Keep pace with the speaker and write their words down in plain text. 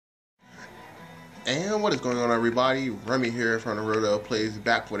And what is going on, everybody? Remy here from the Rodeo Plays,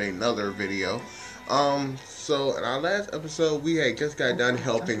 back with another video. So in our last episode, we had just got done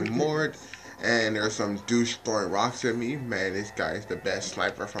helping Mort, and there's some douche throwing rocks at me. Man, this guy is the best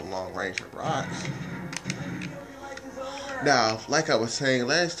sniper from long range with rocks. Now, like I was saying,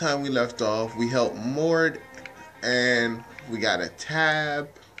 last time we left off, we helped Mort, and we got a tab.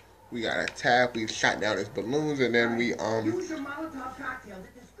 We shot down his balloons, and then we Use your Molotov cocktail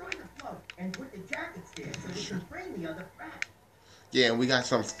to destroy the float and put the jackets there so we can bring the other frat. Yeah, and we got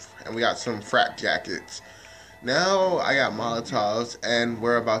some frat jackets. Now I got Molotovs, and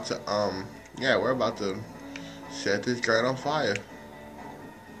we're about to set this joint on fire.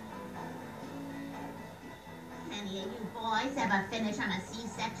 Any of you boys ever finish on a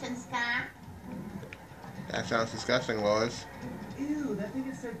C-section scar? That sounds disgusting, Lois. Ew, that thing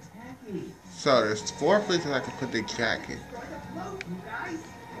is so tacky. So there's 4 places I can put the jacket. Destroy the float, you guys.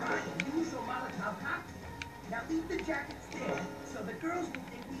 Right, use your Molotov cocktail. Now leave the jackets there so the girls will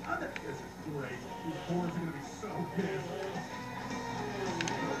think the other. This is great. These boys are gonna be so pissed.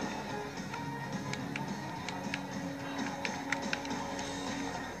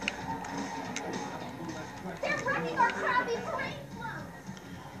 They're wrecking our crappy parade float!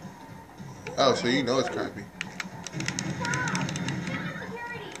 Oh, so you know it's crappy. Stop!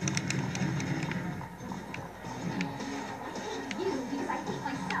 Security! You, because I hate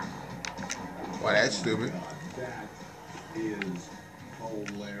myself. Why, that's stupid. That is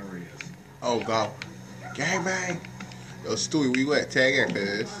hilarious. Oh, God. Gangbang! Yo, Stewie, we went tag in,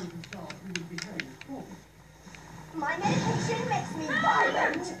 cuz. My medication makes me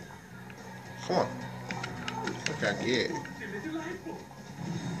violent! Come on. Look at it.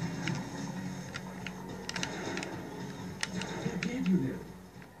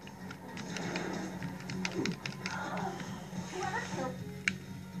 Whoever killed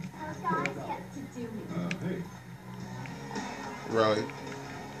those guys get to do me. Hey. Really?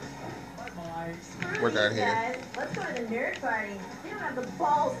 Screw We're done these here. guys. Let's go to the nerd party. They don't have the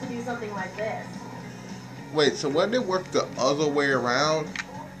balls to do something like this. Wait, so wouldn't it work the other way around?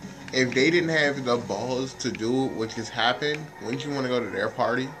 If they didn't have the balls to do what just happened, wouldn't you want to go to their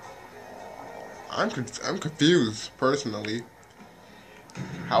party? I'm confused, personally.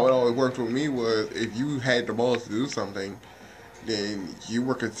 How it always worked with me was, if you had the balls to do something, then you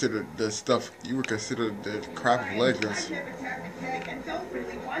were considered the crap of legends. I've never tapped a keg and don't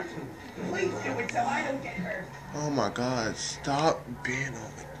really want to. Please do it so I don't get hurt. Oh my God, stop being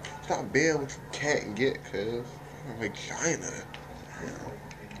what you can't get, cuz. Vagina.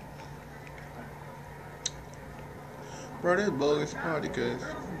 Bro, this bogus party, cuz.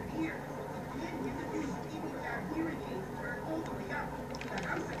 Here, you can use TV hearing aids to turn all the way up. The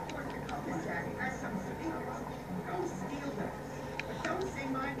house across the cul-de-sac has some speakers. Go steal them. But don't say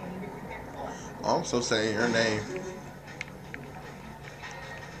my name if you get caught. Oh, I'm so saying your name.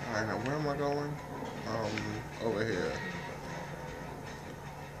 Alright, now where am I going? Over here.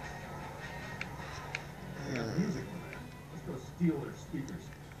 Let's go steal their speakers.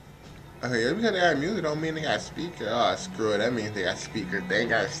 Okay, just because they got music don't mean they got speaker. Oh, screw it. That means they got speakers. They ain't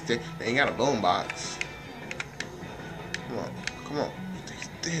got a stick. They ain't got a boom box. Come on. They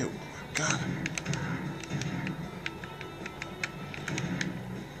still. Oh my God.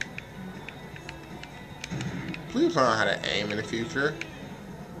 Please learn how to aim in the future.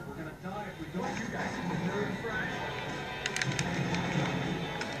 We're gonna die if we don't do that.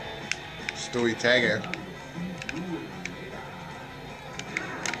 Stewie tagging.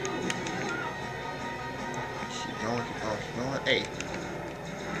 Keep going. Hey.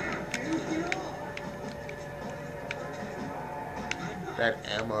 That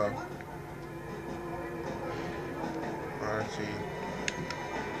ammo. RC.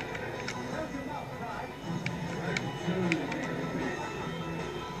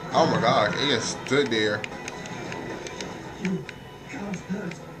 Oh my God, he just stood there. You can't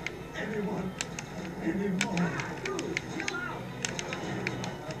hurt anyone anymore.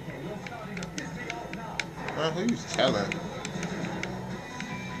 Who's telling?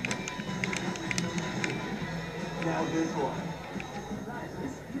 Now this one.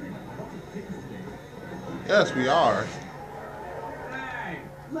 Yes, we are. Hey,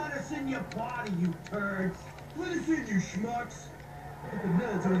 let us in your party, you turds. Let us in, you schmucks. Get the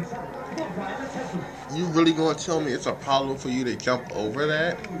military trouble. Come on, Brian, let's have some. You really gonna tell me it's a problem for you to jump over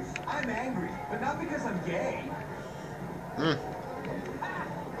that? I'm angry, but not because I'm gay.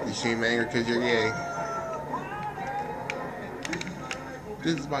 You seem angry because you're gay.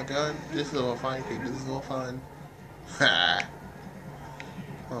 This is my gun. This is all fine. This is all fun. Ha.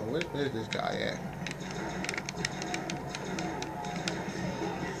 Oh, where's this guy at?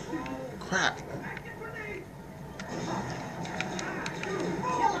 Crap.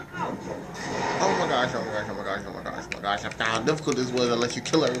 Oh my gosh, oh my gosh, oh my gosh, oh my gosh, oh my gosh. I found how difficult this was unless you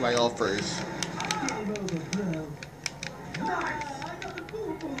kill everybody off first. Game over, bro. Nice! I got the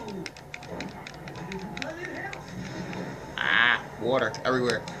boo-boo! I didn't let it help. Ah, water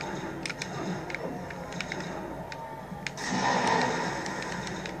everywhere.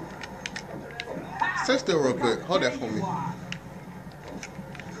 Sit still real quick. Hold that for me.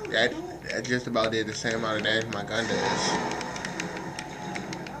 That just about did the same amount of damage my gun does.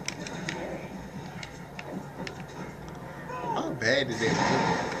 How bad did they do?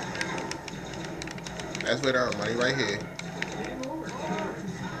 That's where our money right here.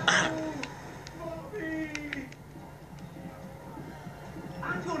 Ah.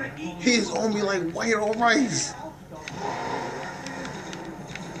 I'm gonna eat He's on me like white on rice.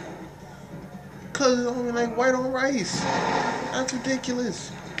 Cause it's on me like white on rice. That's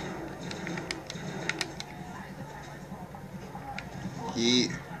ridiculous. Yeah.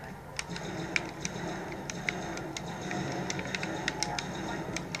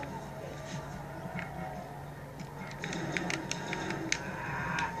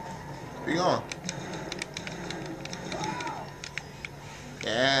 Be on.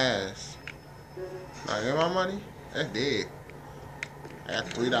 Yes. Now get my money? That's dead. I got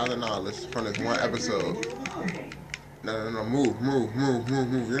 $3,000 from this one episode. No. Move.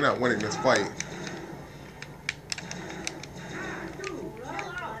 You're not winning this fight.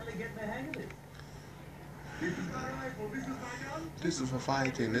 finally getting the hang of it. This is my rifle, this is my gun. This is for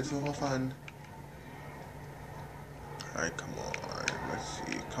fighting. This is for fun. Alright, come on. Let's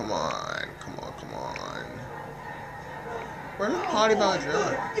see. Come on. Where's the party about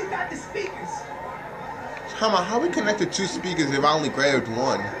John? You got the speakers! Come on, how we connected two speakers if I only grabbed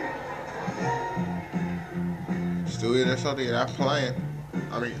one? Stewie, there's something you're not playing.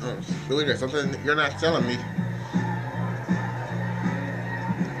 I mean, Stewie, there's something you're not telling me.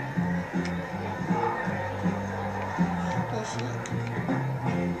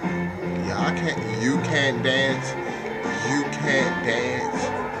 Yeah, I can't. You can't dance. You can't dance.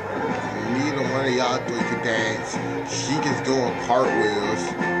 Neither one of y'all three can dance. She just doing cartwheels.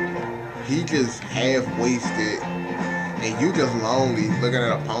 He just half-wasted. And you just lonely looking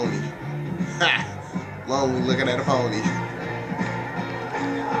at a pony. Ha! Lonely looking at a pony.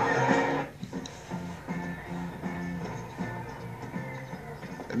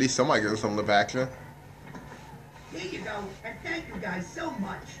 At least somebody gives some lip action. Here you go, and thank you guys so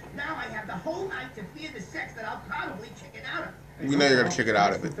much. Now I have the whole night to fear the sex that I'll probably chicken out of. We know you're gonna kick it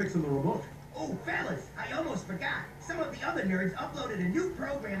out of it. Fixing the remote. Oh, fellas, I almost forgot. Some of the other nerds uploaded a new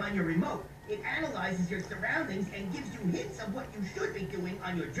program on your remote. It analyzes your surroundings and gives you hints of what you should be doing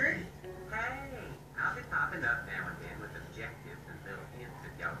on your journey. Hey, I'll be popping up now and then with objectives and little hints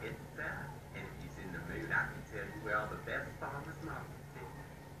that y'all hit the side. And if you're in the mood, I can tell you where all the best farmers markets is.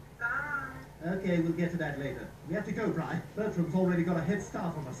 Bye. Okay, we'll get to that later. We have to go, Bri. Bertram's already got a head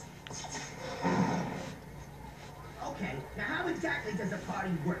start on us. Okay, now how exactly does a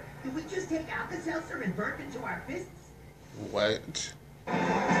party work? Do we just take Alka-Seltzer and burp into our fists? What?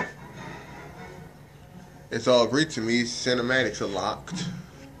 It's all agreed to me. Cinematics are locked.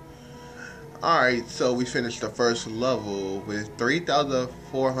 Alright, so we finished the first level with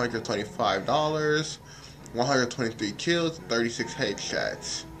 $3,425, 123 kills, 36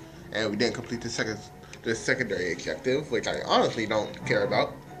 headshots. And we didn't complete the secondary objective, which I honestly don't care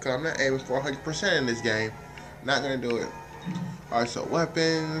about, because I'm not aiming for 100% in this game. Not gonna do it. Alright, so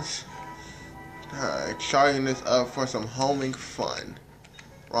weapons. Alright, charging this up for some homing fun.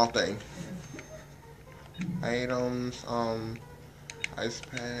 Wrong thing. Items, ice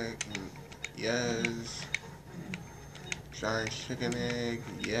pack, yes. Giant chicken egg,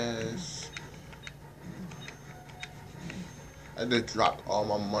 yes. I just dropped all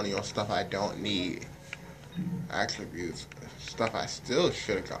my money on stuff I don't need. Attributes, stuff I still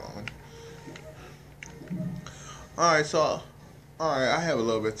should have got on. Alright, so, alright, I have a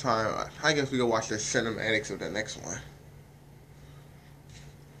little bit of time. I guess we can watch the cinematics of the next one.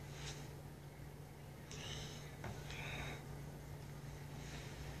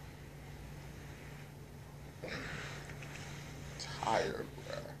 Tired,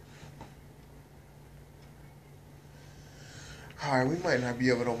 bruh. Alright, we might not be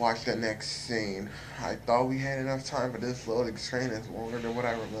able to watch the next scene. I thought we had enough time, but this loading screen is longer than what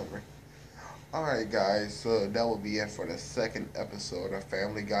I remember. Alright guys, so that will be it for the second episode of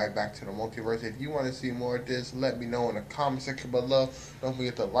Family Guy Back to the Multiverse. If you want to see more of this, let me know in the comment section below. Don't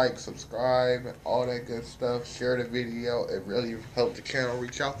forget to like, subscribe, and all that good stuff. Share the video. It really helps the channel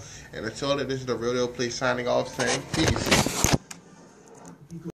reach out. And until then, this is the Real Deal Play signing off saying peace.